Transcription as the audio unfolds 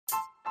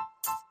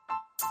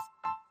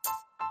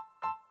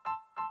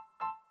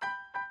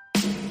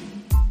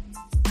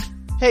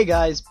Hey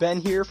guys,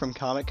 Ben here from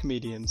Comic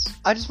Comedians.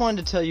 I just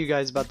wanted to tell you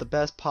guys about the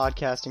best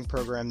podcasting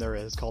program there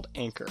is called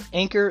Anchor.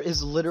 Anchor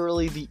is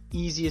literally the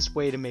easiest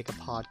way to make a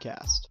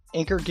podcast.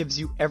 Anchor gives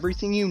you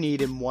everything you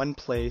need in one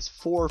place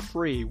for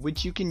free,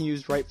 which you can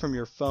use right from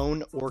your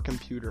phone or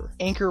computer.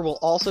 Anchor will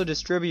also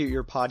distribute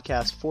your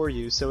podcast for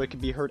you so it can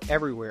be heard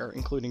everywhere,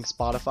 including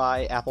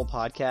Spotify, Apple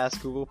Podcasts,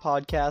 Google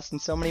Podcasts,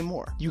 and so many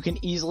more. You can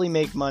easily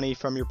make money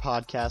from your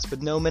podcast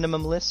with no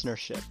minimum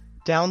listenership.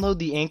 Download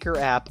the Anchor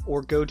app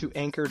or go to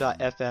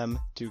anchor.fm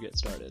to get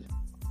started.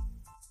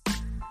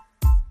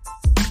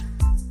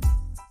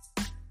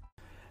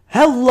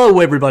 Hello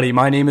everybody,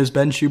 my name is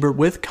Ben Schubert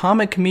with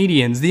Comic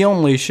Comedians, the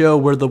only show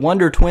where the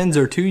Wonder Twins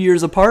are 2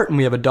 years apart and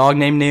we have a dog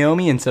named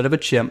Naomi instead of a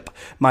chimp.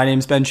 My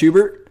name's Ben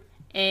Schubert.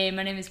 Hey,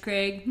 my name is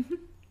Craig.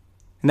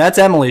 And that's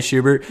Emily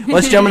Schubert.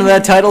 Let's jump into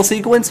that title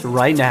sequence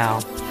right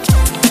now.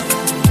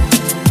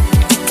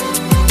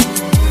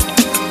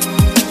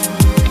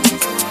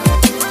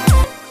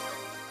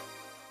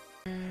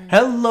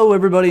 Hello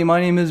everybody,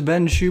 my name is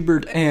Ben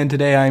Schubert, and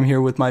today I'm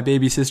here with my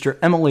baby sister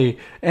Emily,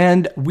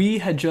 and we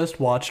had just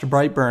watched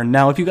Brightburn.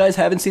 Now, if you guys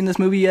haven't seen this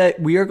movie yet,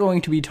 we are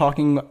going to be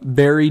talking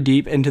very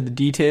deep into the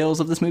details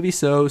of this movie,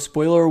 so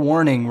spoiler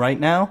warning right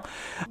now.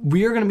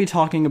 We are going to be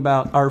talking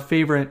about our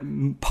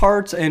favorite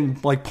parts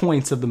and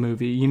points of the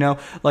movie, you know,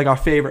 like our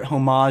favorite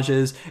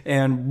homages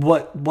and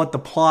what the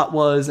plot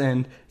was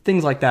and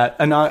things like that,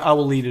 and I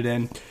will lead it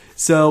in.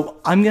 So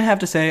I'm going to have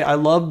to say I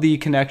love the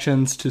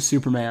connections to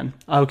Superman.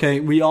 Okay,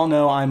 we all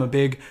know I'm a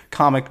big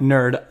comic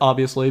nerd,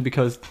 obviously,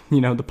 because,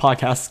 you know, the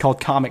podcast is called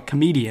Comic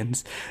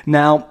Comedians.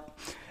 Now,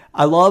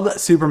 I love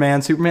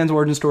Superman. Superman's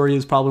origin story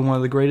is probably one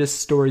of the greatest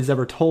stories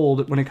ever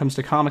told when it comes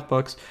to comic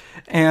books.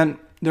 And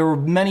there were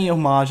many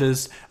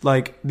homages,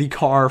 like the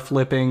car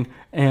flipping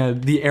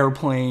and the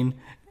airplane.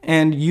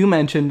 And you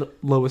mentioned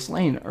Lois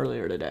Lane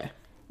earlier today.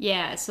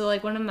 Yeah, so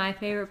one of my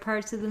favorite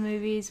parts of the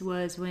movies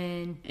was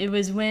when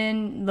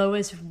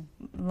Lois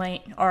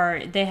Lane,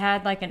 or they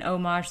had an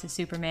homage to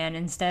Superman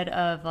instead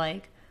of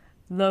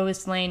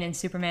Lois Lane and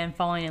Superman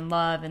falling in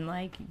love and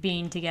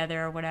being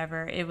together or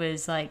whatever. It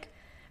was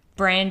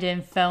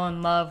Brandon fell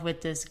in love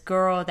with this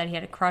girl that he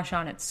had a crush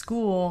on at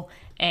school,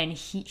 and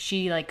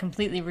she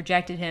completely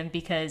rejected him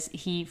because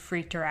he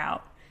freaked her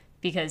out.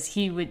 Because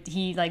he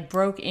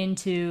broke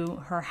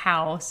into her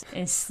house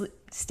and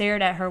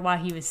stared at her while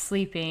he was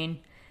sleeping.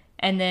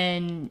 And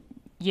then,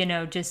 you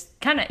know, just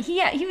kind of,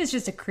 he was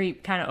just a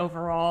creep kind of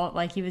overall.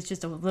 He was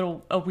just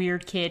a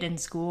weird kid in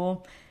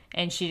school,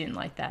 and she didn't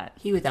like that.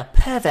 He was a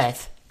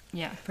pervert.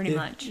 Yeah, pretty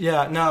much.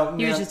 Yeah, no.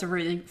 He was just a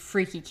really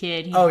freaky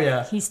kid.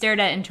 He stared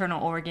at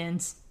internal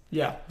organs.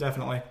 Yeah,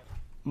 definitely.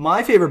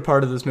 My favorite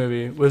part of this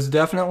movie was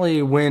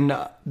definitely when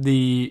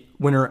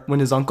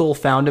his uncle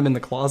found him in the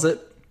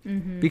closet.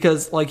 Mm-hmm.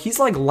 Because, he's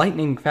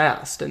lightning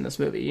fast in this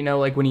movie. You know,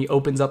 when he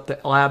opens up the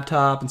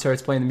laptop and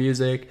starts playing the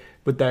music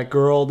with that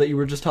girl that you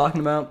were just talking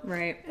about.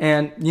 Right.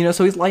 And, you know,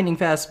 so he's lightning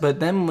fast. But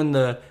then when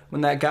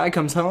that guy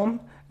comes home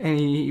and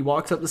he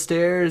walks up the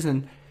stairs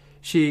and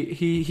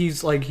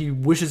he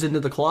wishes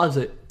into the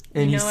closet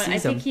and he sees him. I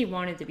think he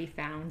wanted to be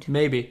found.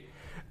 Maybe.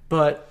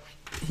 But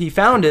he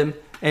found him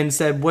and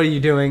said, "What are you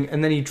doing?"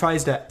 And then he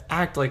tries to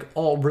act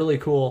all really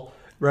cool,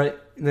 right?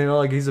 You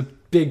know, he's a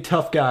big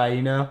tough guy,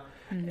 you know?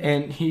 Mm-hmm.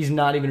 And he's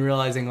not even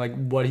realizing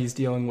what he's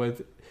dealing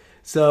with.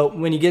 So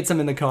when he gets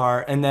him in the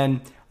car, and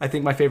then I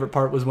think my favorite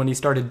part was when he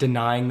started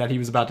denying that he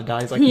was about to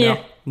die. He's like,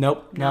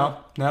 no,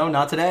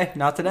 not today,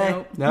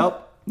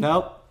 nope.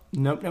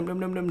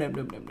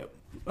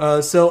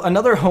 So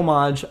another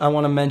homage I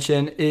want to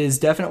mention is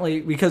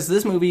definitely, because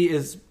this movie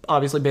is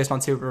obviously based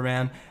on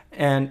Superman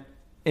and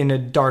in a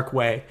dark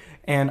way.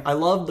 And I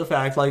love the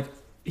fact,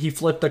 he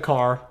flipped the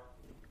car,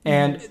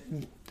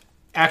 and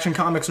Action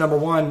Comics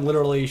 #1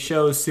 literally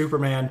shows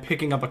Superman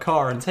picking up a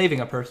car and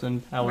saving a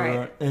person.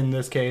 However, in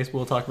this case,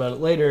 we'll talk about it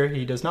later,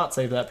 he does not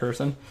save that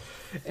person.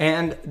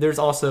 And there's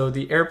also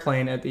the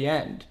airplane at the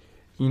end.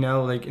 You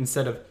know,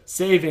 instead of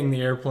saving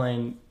the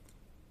airplane,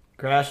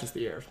 crashes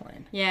the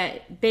airplane. Yeah,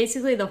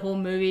 basically the whole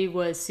movie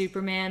was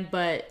Superman,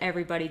 but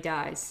everybody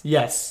dies.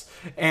 Yes,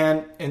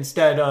 and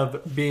instead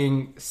of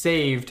being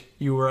saved,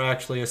 you were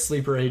actually a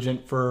sleeper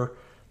agent for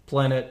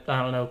planet,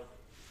 I don't know,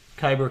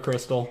 Kyber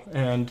Crystal,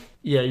 and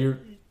yeah,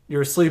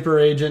 you're a sleeper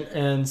agent,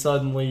 and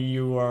suddenly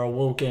you are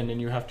awoken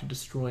and you have to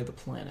destroy the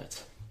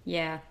planet.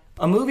 Yeah.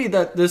 A movie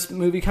that this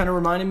movie kind of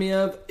reminded me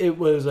of, it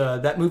was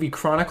that movie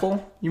Chronicle.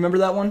 You remember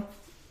that one?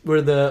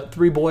 Where the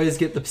three boys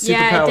get the superpowers.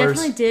 Yeah, it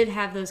definitely did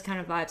have those kind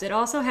of vibes. It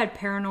also had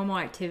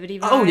Paranormal Activity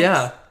vibes. Oh,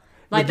 yeah.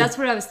 That's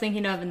what I was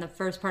thinking of in the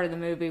first part of the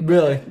movie.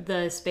 Really?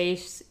 The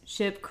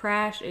spaceship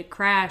crashed. It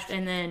crashed,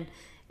 and then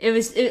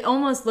it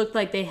almost looked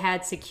like they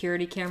had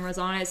security cameras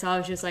on it, so I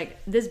was just like,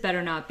 this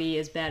better not be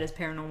as bad as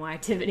Paranormal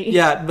Activity.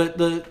 Yeah, but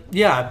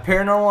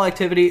Paranormal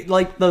Activity,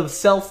 the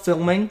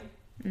self-filming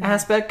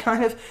aspect,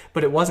 kind of,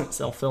 but it wasn't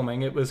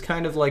self-filming. It was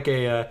kind of like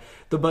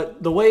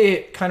but the way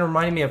it kind of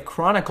reminded me of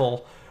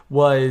Chronicle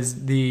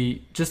was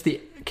the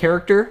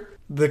character.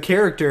 The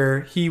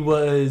character, he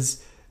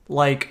was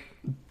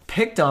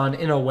picked on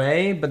in a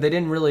way, but they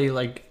didn't really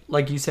like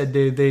you said,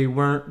 they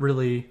weren't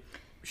really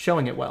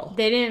showing it well.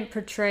 They didn't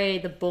portray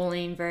the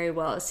bullying very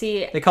well.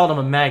 See, They called him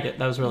a maggot.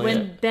 That was really when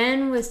it.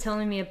 Ben was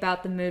telling me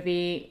about the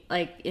movie,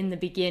 like in the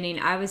beginning,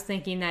 I was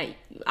thinking that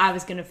I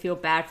was gonna feel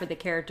bad for the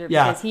character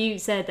because he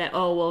said that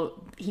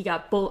he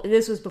got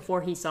this was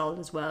before he saw it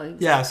as well.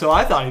 Yeah, so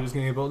I thought he was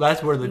going to get bullied.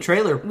 That's where the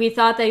trailer... We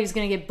thought that he was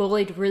going to get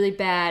bullied really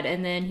bad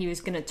and then he was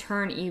going to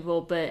turn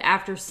evil, but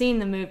after seeing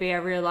the movie I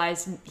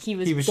realized he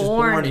was just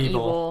born born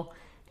evil.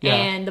 Yeah.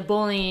 And the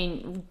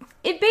bullying,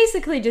 it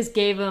basically just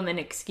gave him an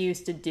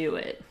excuse to do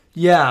it.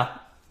 Yeah.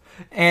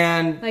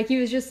 And... Like, he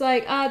was just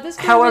like, this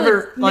girl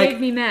really made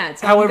me mad,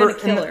 so I'm going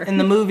to kill her. In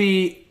the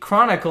movie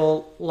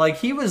Chronicle, like,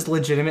 he was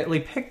legitimately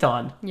picked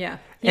on. Yeah.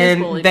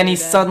 And then he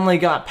suddenly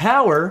got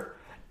power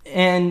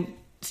and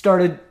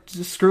started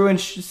screwing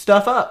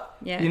stuff up.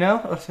 Yeah. You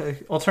know?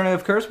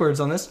 Alternative curse words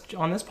on this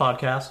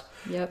podcast.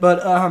 Yep.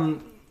 But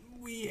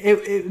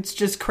it's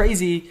just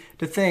crazy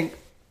to think,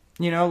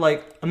 you know,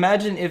 like,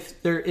 imagine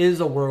if there is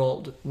a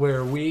world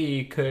where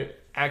we could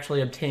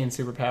actually obtain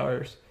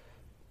superpowers.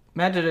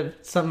 Imagine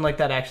if something like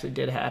that actually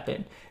did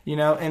happen, you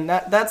know, and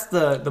that's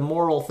the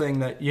moral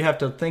thing that you have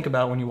to think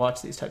about when you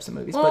watch these types of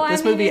movies. Well, but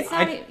this movie,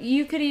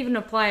 you could even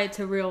apply it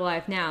to real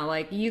life now.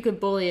 Like, you could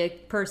bully a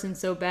person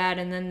so bad,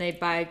 and then they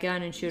buy a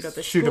gun and shoot up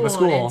a school.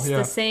 And it's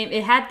the same.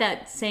 It had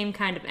that same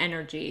kind of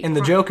energy. And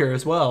the Joker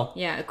as well.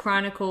 Yeah,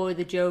 Chronicle,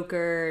 the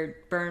Joker,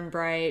 Burn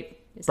Bright,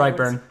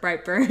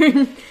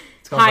 Brightburn,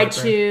 High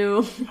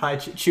Chew,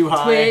 Chew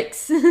High,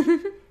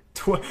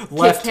 Twix,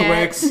 Left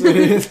Twix.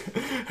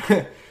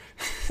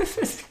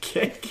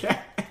 Kit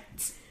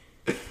Kats.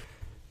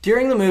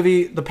 During the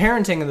movie, the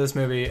parenting of this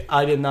movie,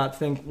 I did not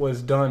think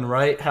was done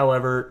right.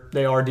 However,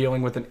 they are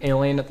dealing with an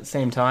alien at the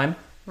same time.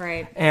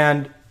 Right.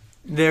 And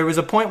there was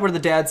a point where the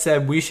dad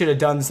said, we should have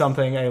done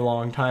something a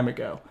long time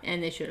ago.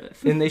 And they should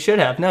have. And they should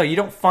have. No, you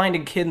don't find a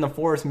kid in the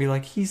forest and be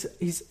like, he's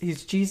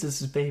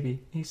Jesus' baby.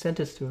 He sent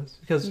us to us.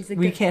 Because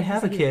we can't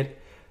have a kid.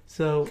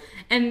 So,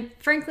 and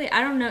frankly,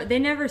 I don't know. They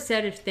never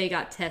said if they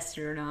got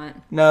tested or not.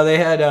 No, they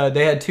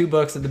had 2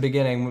 books at the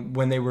beginning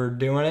when they were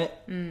doing it,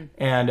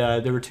 and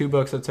there were 2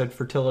 books that said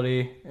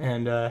fertility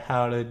and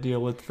how to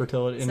deal with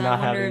fertility and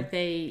not having. I wonder if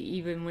they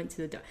even went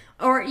to the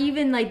or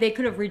even like they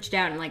could have reached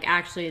out and like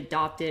actually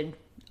adopted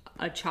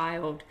a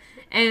child,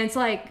 and it's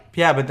like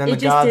but then the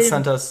God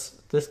sent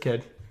us this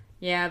kid.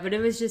 Yeah, but it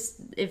was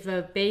just if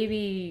a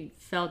baby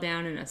fell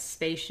down in a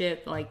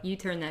spaceship, like you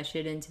turn that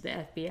shit into the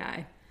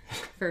FBI.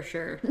 For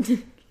sure.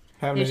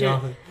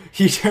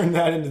 He turned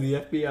that into the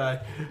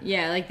FBI.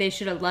 Yeah, like they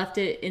should have left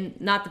it in,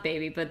 not the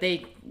baby, but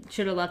they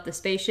should have left the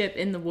spaceship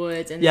in the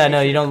woods. And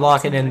you don't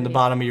lock it in the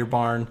bottom of your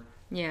barn.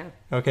 Yeah.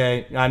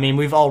 Okay, I mean,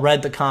 we've all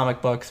read the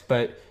comic books,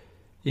 but,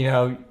 you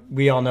know,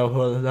 we all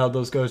know how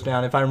those goes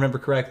down. If I remember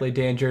correctly,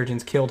 Dan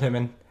Jurgens killed him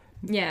in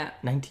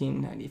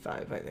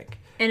 1995, I think.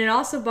 And it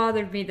also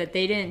bothered me that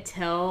they didn't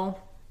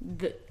tell...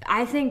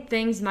 I think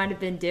things might have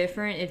been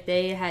different if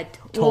they had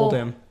told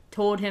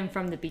him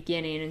from the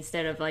beginning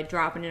instead of like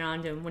dropping it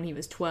onto him when he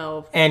was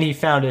 12. And he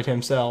found it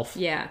himself.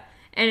 Yeah.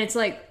 And it's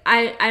like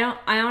I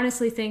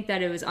honestly think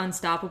that it was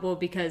unstoppable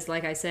because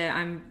like I said,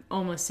 I'm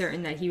almost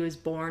certain that he was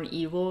born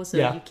evil, so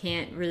you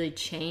can't really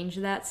change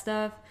that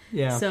stuff.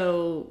 Yeah.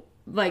 So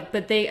like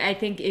but I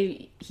think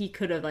he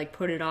could have like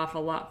put it off a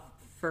lot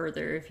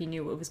further if he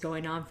knew what was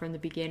going on from the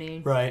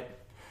beginning. Right.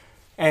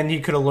 And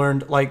he could have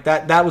learned, like,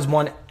 that was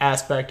one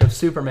aspect of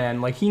Superman.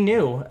 Like, he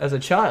knew as a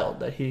child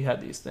that he had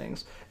these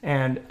things.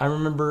 And I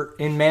remember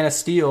in Man of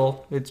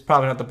Steel, it's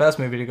probably not the best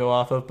movie to go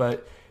off of,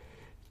 but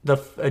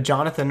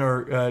Jonathan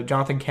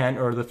Kent,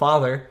 or the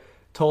father,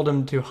 told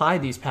him to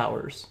hide these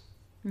powers.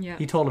 Yeah.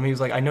 He told him, he was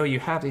like, I know you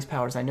have these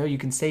powers. I know you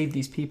can save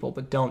these people,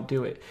 but don't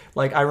do it.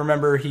 Like, I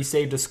remember he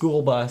saved a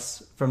school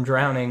bus from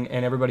drowning,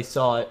 and everybody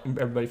saw it, and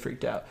everybody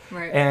freaked out.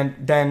 Right. And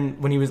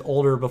then when he was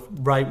older,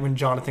 right when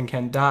Jonathan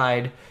Kent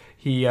died...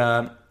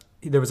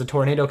 there was a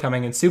tornado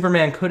coming, and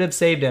Superman could have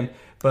saved him,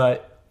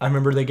 but I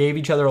remember they gave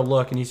each other a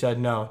look, and he said,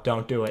 "No,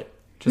 don't do it.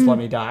 Just let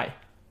me die.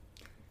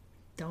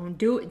 Don't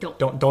do it.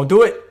 Don't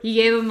do it." He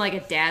gave him like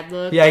a dad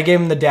look. Yeah, he gave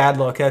him the dad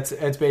look.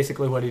 That's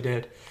basically what he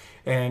did.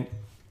 And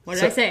what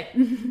did I say?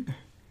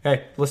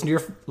 Hey, listen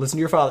to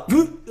your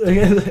father.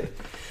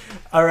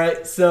 All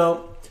right,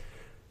 so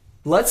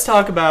let's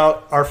talk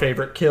about our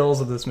favorite kills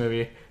of this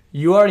movie.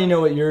 You already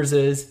know what yours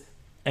is.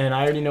 And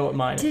I already know what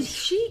mine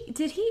is.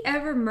 Did he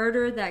ever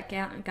murder that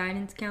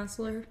guidance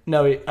counselor?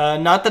 No,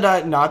 not that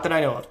I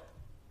know of.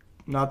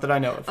 Not that I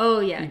know of.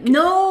 Oh yeah,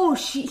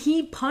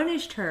 he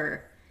punished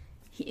her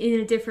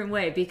in a different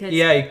way because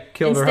he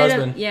killed her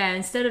husband.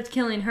 Instead of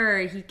killing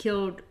her, he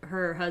killed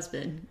her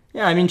husband.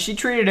 Yeah, I mean she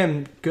treated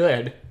him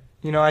good.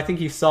 You know, I think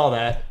he saw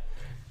that.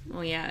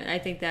 Well, yeah, I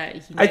think that.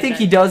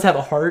 He does have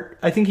a heart.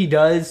 I think he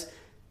does.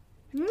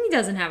 He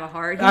doesn't have a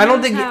heart. I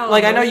don't think...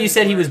 I know you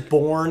said he was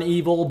born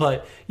evil,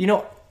 but, you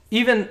know,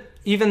 even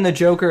the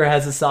Joker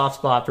has a soft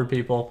spot for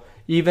people.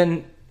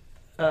 Even...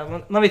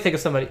 let me think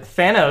of somebody.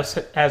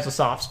 Thanos has a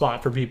soft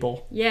spot for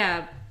people.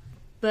 Yeah.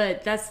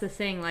 But that's the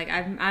thing. Like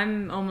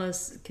I'm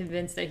almost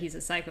convinced that he's a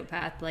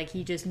psychopath. Like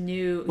he just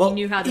knew Well, he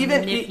knew how to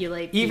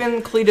manipulate.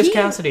 Even Cletus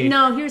Cassidy.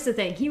 No, here's the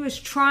thing. He was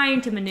trying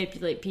to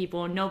manipulate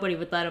people, and nobody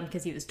would let him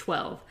because he was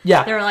 12.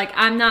 Yeah, they were like,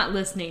 "I'm not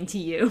listening to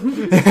you.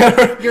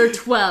 You're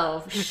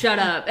 12. Shut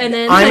up." And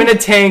then I'm in a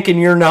tank, and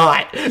you're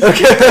not.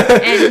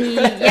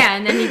 Okay.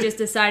 and then he just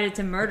decided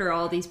to murder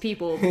all these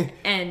people.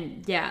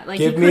 And like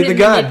Give he me the couldn't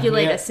gun.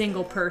 manipulate Yeah. a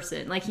single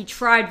person. Like he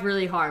tried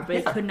really hard, but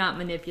he could not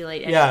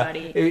manipulate Yeah.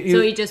 anybody. So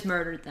he just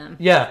murdered them.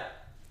 Yeah.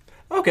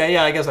 Okay,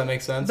 yeah, I guess that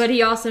makes sense. But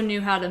he also knew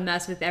how to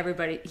mess with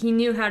everybody. He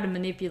knew how to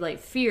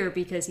manipulate fear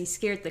because he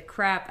scared the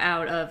crap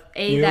out of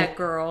that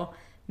girl,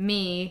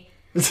 me,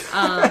 me who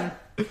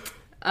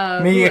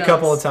a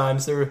couple else? of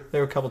times. There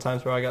were a couple of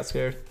times where I got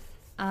scared.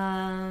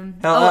 I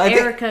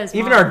think Erica's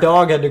even mom. our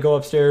dog had to go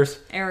upstairs.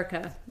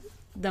 Erica,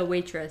 the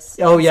waitress.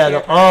 Oh yeah,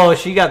 Scared her.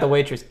 she got the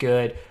waitress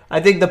good. I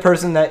think the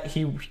person that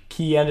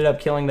he ended up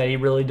killing that he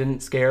really didn't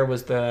scare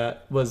was the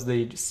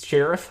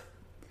sheriff.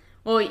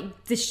 Well,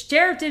 the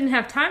sheriff didn't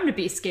have time to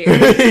be scared.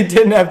 He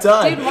didn't have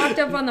time. Dude walked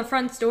up on the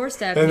front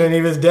doorstep. And then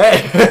he was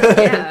dead.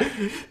 Yeah.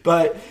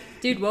 But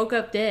Dude woke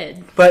up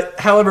dead.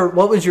 however,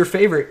 what was your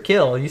favorite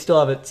kill? You still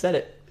haven't said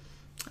it.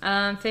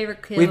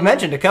 Favorite kill. We've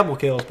mentioned a couple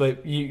kills,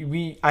 but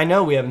I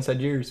know we haven't said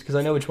yours because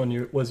I know which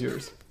one was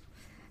yours.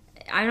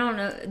 I don't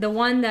know. The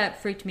one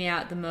that freaked me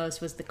out the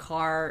most was the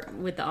car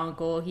with the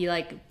uncle. He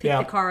picked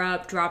the car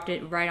up, dropped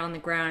it right on the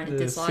ground, and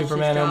The dislodged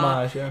Superman his jaw.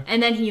 homage, yeah.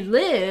 And then he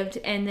lived,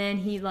 and then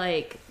he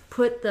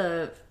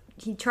the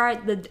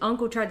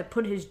uncle tried to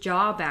put his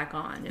jaw back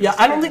on. Yeah,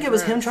 I don't think it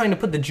was gross. him trying to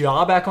put the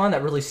jaw back on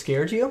that really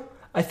scared you.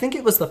 I think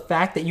it was the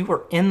fact that you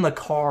were in the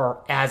car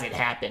as it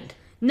happened.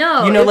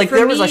 No, for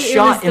there was me, a it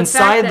shot the inside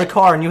fact the that-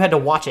 car, and you had to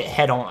watch it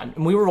head on.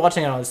 And we were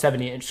watching it on a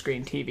 70-inch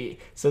screen TV,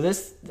 so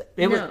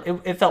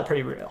it felt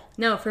pretty real.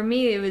 No, for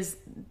me, it was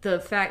the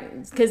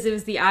fact because it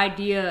was the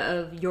idea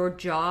of your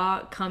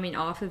jaw coming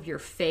off of your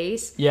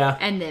face,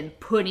 and then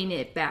putting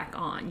it back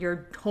on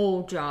your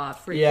whole jaw.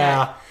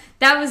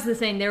 That was the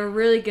thing. They were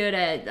really good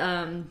at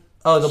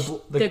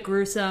the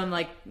gruesome,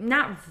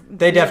 not.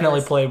 They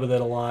definitely played with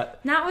it a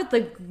lot. Not with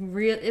the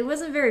real. It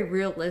wasn't very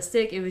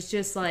realistic. It was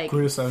just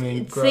gruesome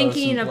and gross.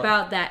 Thinking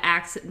about that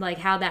accident,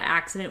 how that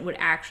accident would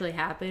actually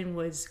happen,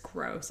 was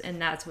gross,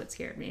 and that's what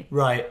scared me.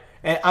 Right.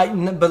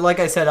 But like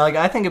I said,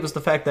 I think it was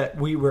the fact that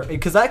we were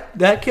because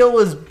that kill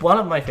was one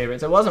of my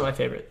favorites. It wasn't my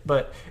favorite,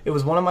 but it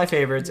was one of my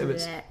favorites. It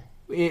was.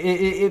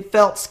 It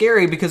felt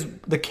scary because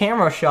the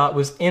camera shot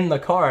was in the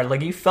car.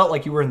 Like you felt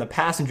like you were in the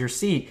passenger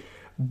seat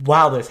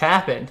while this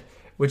happened,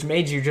 which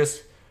made you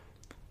just,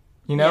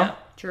 Yeah,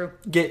 true.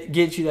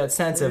 Get you that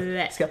sense of.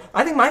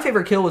 I think my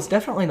favorite kill was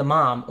definitely the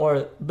mom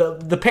or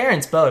the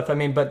parents both. I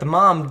mean, but the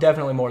mom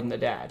definitely more than the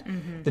dad.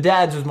 Mm-hmm. The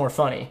dad's was more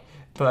funny,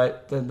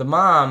 but the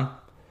mom.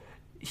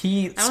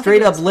 He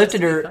straight up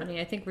lifted her. Funny.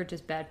 I think we're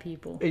just bad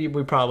people. We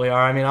probably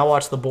are. I mean, I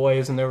watched The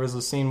Boys, and there was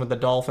a scene with the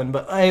dolphin.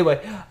 But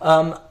anyway,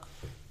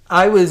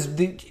 I was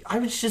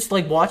just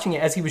watching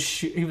it as he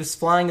was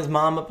flying his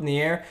mom up in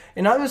the air,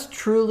 and I was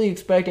truly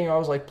expecting. I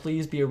was like,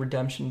 please be a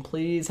redemption,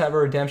 please have a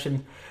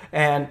redemption,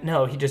 and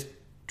no, he just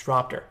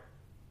dropped her.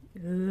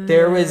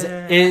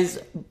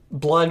 His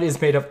blood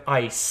is made of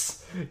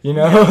ice,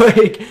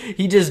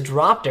 he just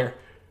dropped her.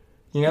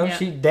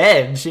 She's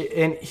dead.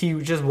 And he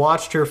just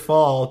watched her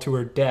fall to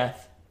her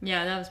death.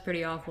 Yeah, that was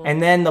pretty awful. And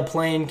then the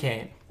plane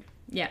came.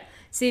 Yeah.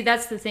 See,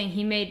 that's the thing.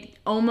 He made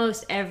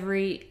almost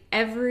every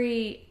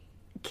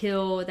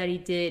kill that he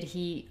did,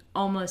 he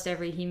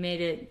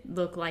made it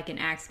look like an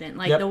accident.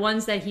 The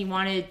ones that he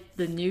wanted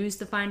the news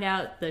to find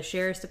out, the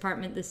sheriff's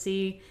department to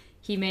see,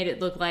 he made it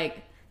look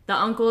like the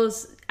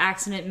uncle's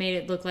accident made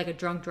it look like a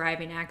drunk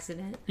driving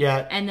accident.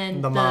 Yeah. And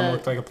then the mom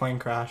looked like a plane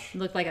crash.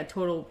 Looked like a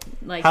total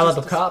How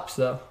about the cops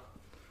though?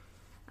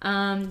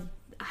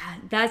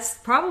 That's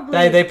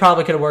probably they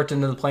probably could have worked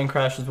into the plane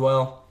crash as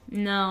well.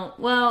 No.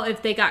 Well,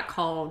 if they got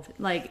called,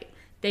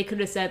 they could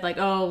have said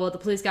oh, well, the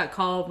police got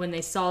called when they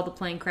saw the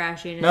plane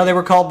crashing. No, they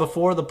were called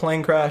before the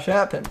plane crash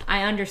happened.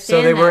 I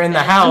understand. So they were in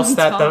the house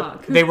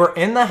they were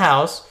in the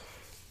house.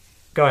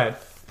 Go ahead.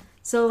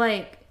 So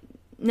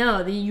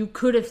no,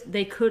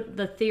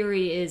 the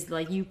theory is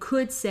you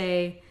could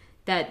say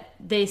that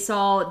they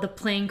saw the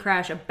plane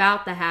crash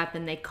about to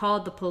happen. They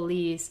called the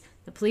police.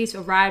 The police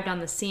arrived on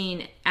the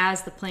scene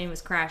as the plane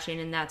was crashing,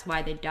 and that's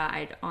why they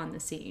died on the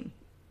scene.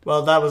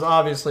 Well, that was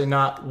obviously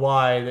not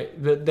why.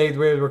 They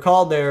were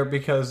called there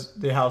because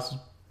the house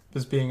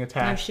was being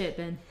attacked. No shit,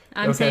 Ben.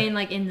 I'm saying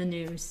in the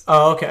news.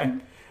 Oh, okay.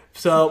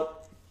 So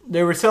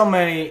there were so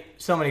many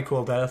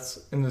cool deaths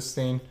in this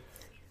scene,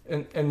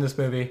 in this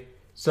movie.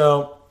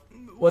 So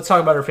let's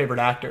talk about our favorite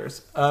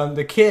actors.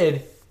 The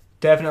kid,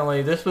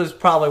 definitely. This was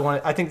probably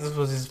one. I think this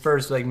was his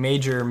first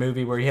major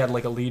movie where he had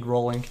a lead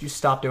role in. Could you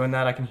stop doing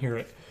that? I can hear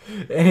it.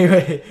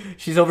 Anyway,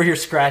 she's over here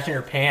scratching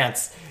her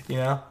pants.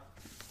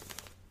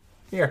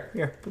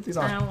 Here, put these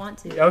on. I don't want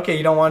to. Okay,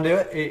 you don't want to do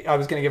it? I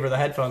was going to give her the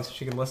headphones so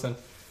she could listen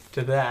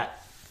to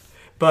that.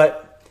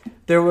 But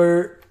there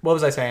were... What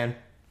was I saying?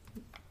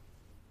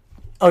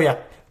 Oh, yeah.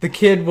 The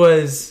kid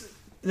was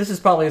this is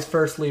probably his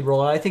first lead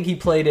role. I think he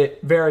played it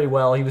very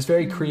well. He was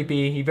very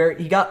creepy. He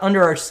got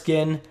under our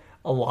skin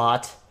a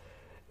lot,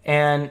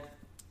 and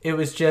it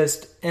was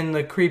just in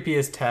the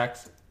creepiest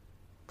text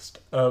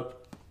of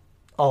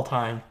all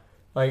time.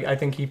 Like, I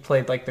think he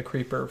played like the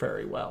creeper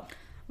very well.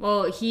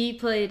 Well, he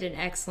played an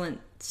excellent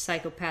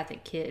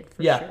psychopathic kid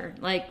for sure.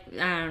 Like,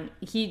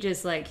 he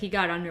just like he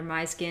got under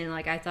my skin.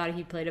 Like, I thought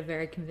he played a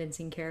very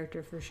convincing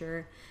character for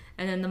sure.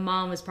 And then the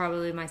mom was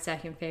probably my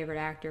second favorite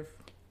actor.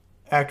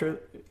 Actor,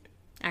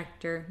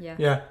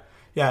 yeah.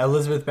 Yeah.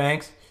 Elizabeth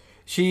Banks.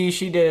 She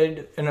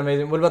did an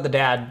amazing. What about the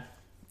dad?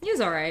 He was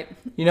all right.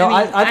 You know,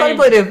 I thought he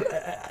played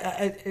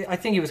I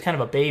think he was kind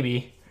of a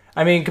baby.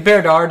 I mean,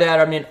 compared to our dad,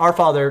 I mean, our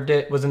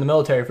father was in the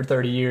military for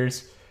 30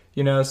 years.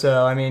 You know,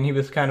 so I mean, he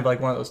was kind of like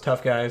one of those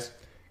tough guys.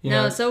 You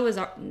know? So was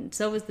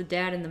the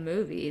dad in the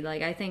movie.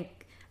 Like, I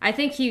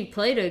think he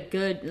played a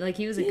good, like,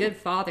 he was a good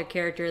father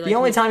character. Like, the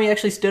only time he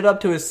actually stood up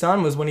to his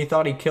son was when he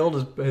thought he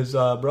killed his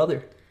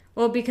brother.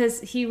 Well,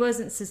 because he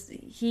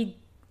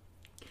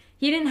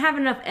didn't have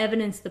enough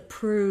evidence to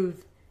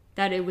prove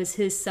that it was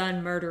his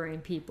son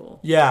murdering people.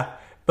 Yeah,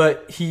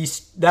 but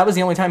that was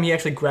the only time he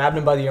actually grabbed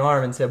him by the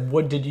arm and said,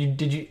 "What did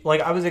you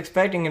like?" I was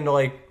expecting him to,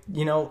 like,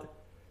 you know,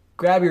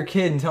 grab your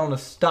kid and tell him to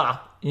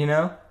stop. You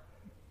know,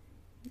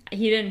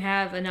 he didn't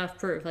have enough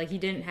proof. Like, he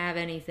didn't have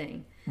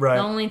anything. Right.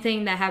 The only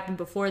thing that happened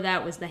before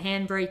that was the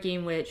hand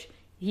breaking, which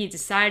he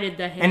decided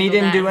to handle. And he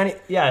didn't do any.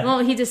 Yeah. Well,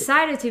 he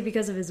decided to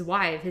because of his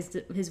wife.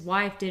 His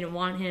wife didn't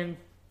want him.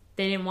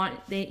 He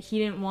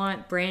didn't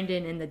want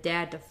Brandon and the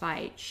dad to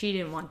fight. She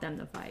didn't want them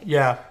to fight.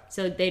 Yeah.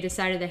 So they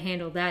decided to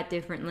handle that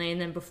differently. And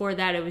then before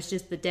that, it was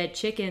just the dead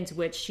chickens,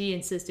 which she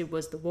insisted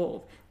was the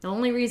wolf. The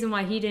only reason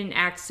why he didn't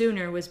act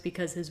sooner was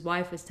because his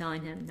wife was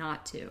telling him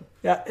not to.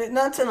 Yeah, and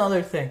that's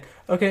another thing.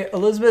 Okay,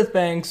 Elizabeth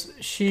Banks,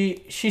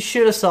 she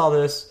should have saw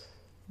this.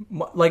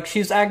 Like,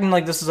 she's acting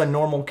like this is a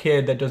normal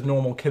kid that does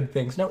normal kid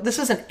things. No, this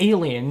is an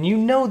alien. You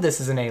know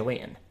this is an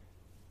alien.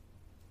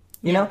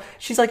 You know?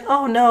 She's like,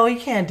 oh no, he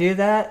can't do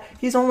that.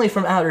 He's only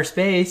from outer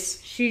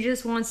space. She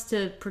just wants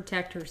to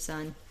protect her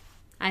son.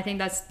 I think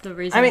that's the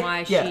reason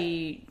why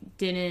she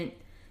didn't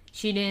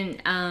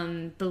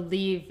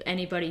believe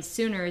anybody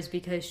sooner, is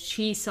because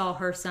she saw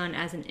her son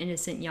as an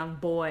innocent young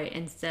boy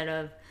instead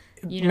of,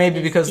 you know,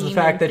 maybe because of the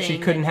fact that she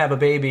couldn't have a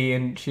baby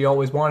and she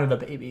always wanted a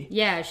baby.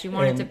 Yeah, she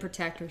wanted to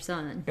protect her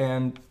son.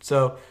 And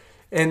so,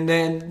 and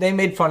then they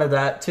made fun of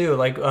that too.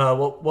 Like,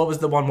 what was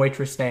the one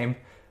waitress name?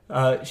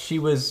 She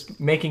was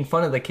making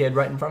fun of the kid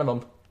right in front of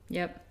him.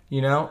 Yep.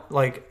 You know,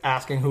 like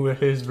asking who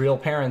his real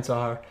parents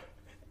are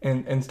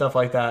and stuff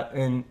like that.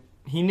 And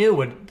he knew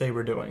what they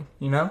were doing,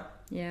 you know?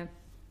 Yeah.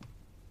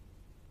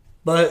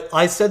 But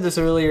I said this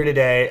earlier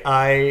today.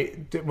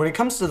 When it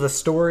comes to the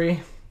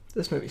story,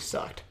 this movie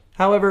sucked.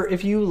 However,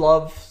 if you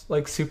love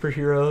like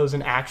superheroes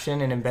and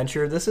action and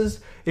adventure,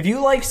 if you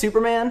like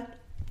Superman,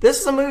 this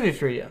is a movie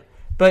for you.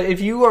 But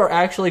if you are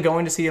actually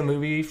going to see a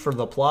movie for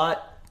the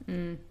plot,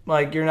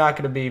 like, you're not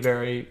going to be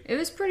very... It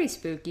was pretty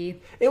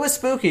spooky. It was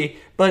spooky,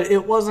 but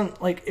it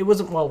wasn't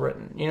well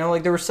written. You know,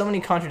 like, there were so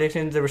many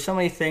contradictions. There were so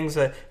many things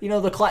that, you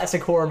know, the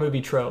classic horror movie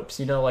tropes.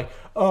 You know, like,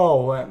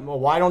 oh, well,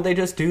 why don't they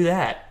just do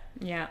that?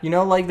 Yeah. You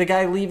know, like the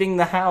guy leaving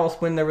the house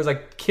when there was a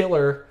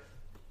killer.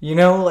 You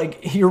know,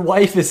 like, your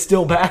wife is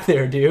still back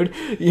there, dude.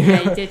 You know?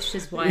 Yeah, he ditched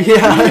his wife.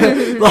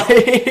 Yeah.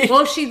 Like,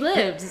 well, she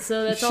lived,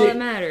 so that's all that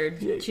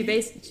mattered. She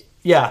basically...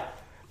 Yeah.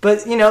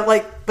 But, you know,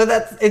 like,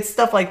 it's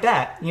stuff like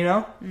that, you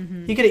know?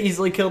 Mm-hmm. He could have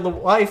easily killed the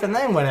wife and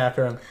then went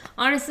after him.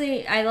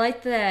 Honestly, I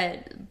like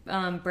that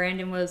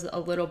Brandon was a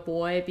little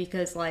boy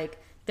because, like,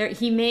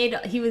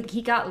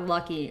 he got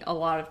lucky a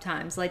lot of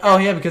times. Like, oh,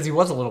 yeah, because he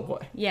was a little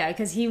boy. Yeah,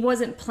 because he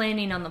wasn't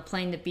planning on the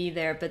plane to be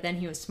there, but then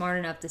he was smart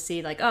enough to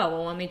see, like, oh,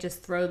 well, let me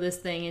just throw this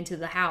thing into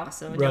the house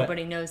so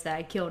nobody knows that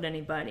I killed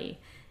anybody.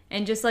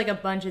 And just, like, a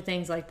bunch of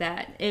things like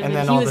that. He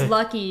was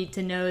lucky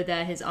to know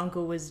that his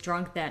uncle was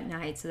drunk that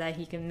night so that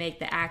he can make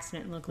the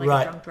accident look like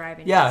a drunk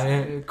driving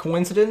accident. Yeah,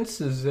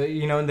 coincidence is,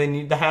 you know, they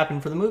need to happen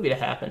for the movie to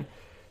happen,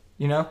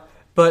 you know?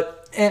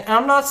 But, and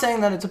I'm not saying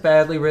that it's a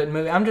badly written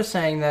movie. I'm just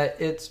saying that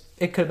it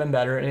could have been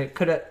better. And it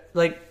could have,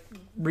 like,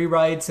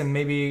 rewrites and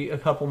maybe a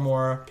couple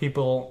more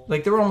people.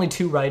 Like, there were only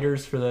 2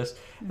 writers for this,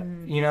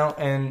 you know?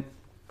 And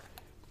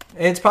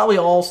it's probably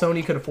all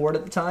Sony could afford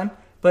at the time.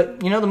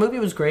 But, you know, the movie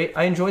was great.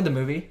 I enjoyed the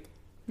movie.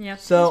 Yeah,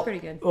 so, it was pretty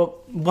good.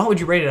 Well, what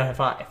would you rate it out of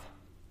 5?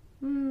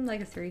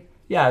 Like a 3.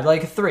 Yeah,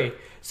 like a 3.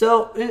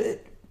 So,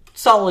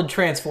 solid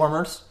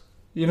Transformers,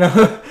 you know?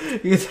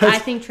 I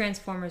think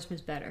Transformers was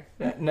better.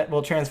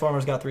 Well,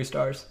 Transformers got 3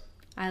 stars.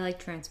 I like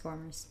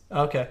Transformers.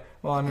 Okay.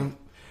 Well, I mean,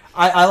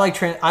 I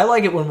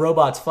like it when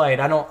robots fight.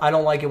 I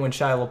don't like it when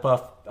Shia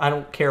LaBeouf... I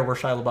don't care where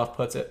Shia LaBeouf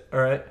puts it,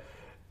 all right?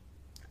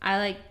 I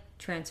like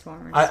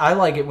Transformers. I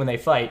like it when they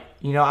fight.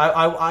 You know,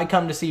 I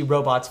come to see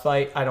robots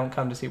fight. I don't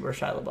come to see where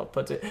Shia LaBeouf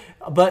puts it.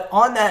 But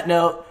on that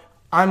note,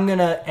 I'm going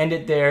to end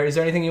it there. Is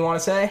there anything you want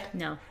to say?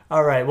 No.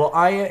 All right. Well,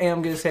 I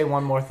am going to say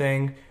one more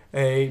thing.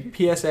 A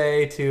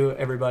PSA to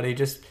everybody.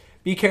 Just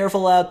be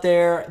careful out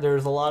there.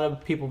 There's a lot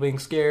of people being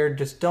scared.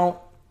 Just don't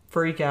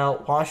freak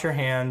out. Wash your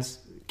hands.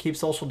 keep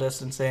social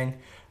distancing,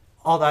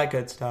 all that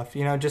good stuff.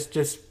 You know, just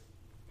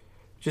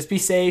be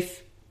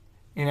safe,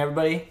 and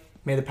everybody,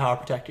 may the power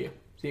protect you.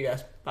 See you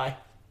guys. Bye.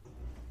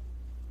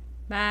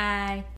 Bye.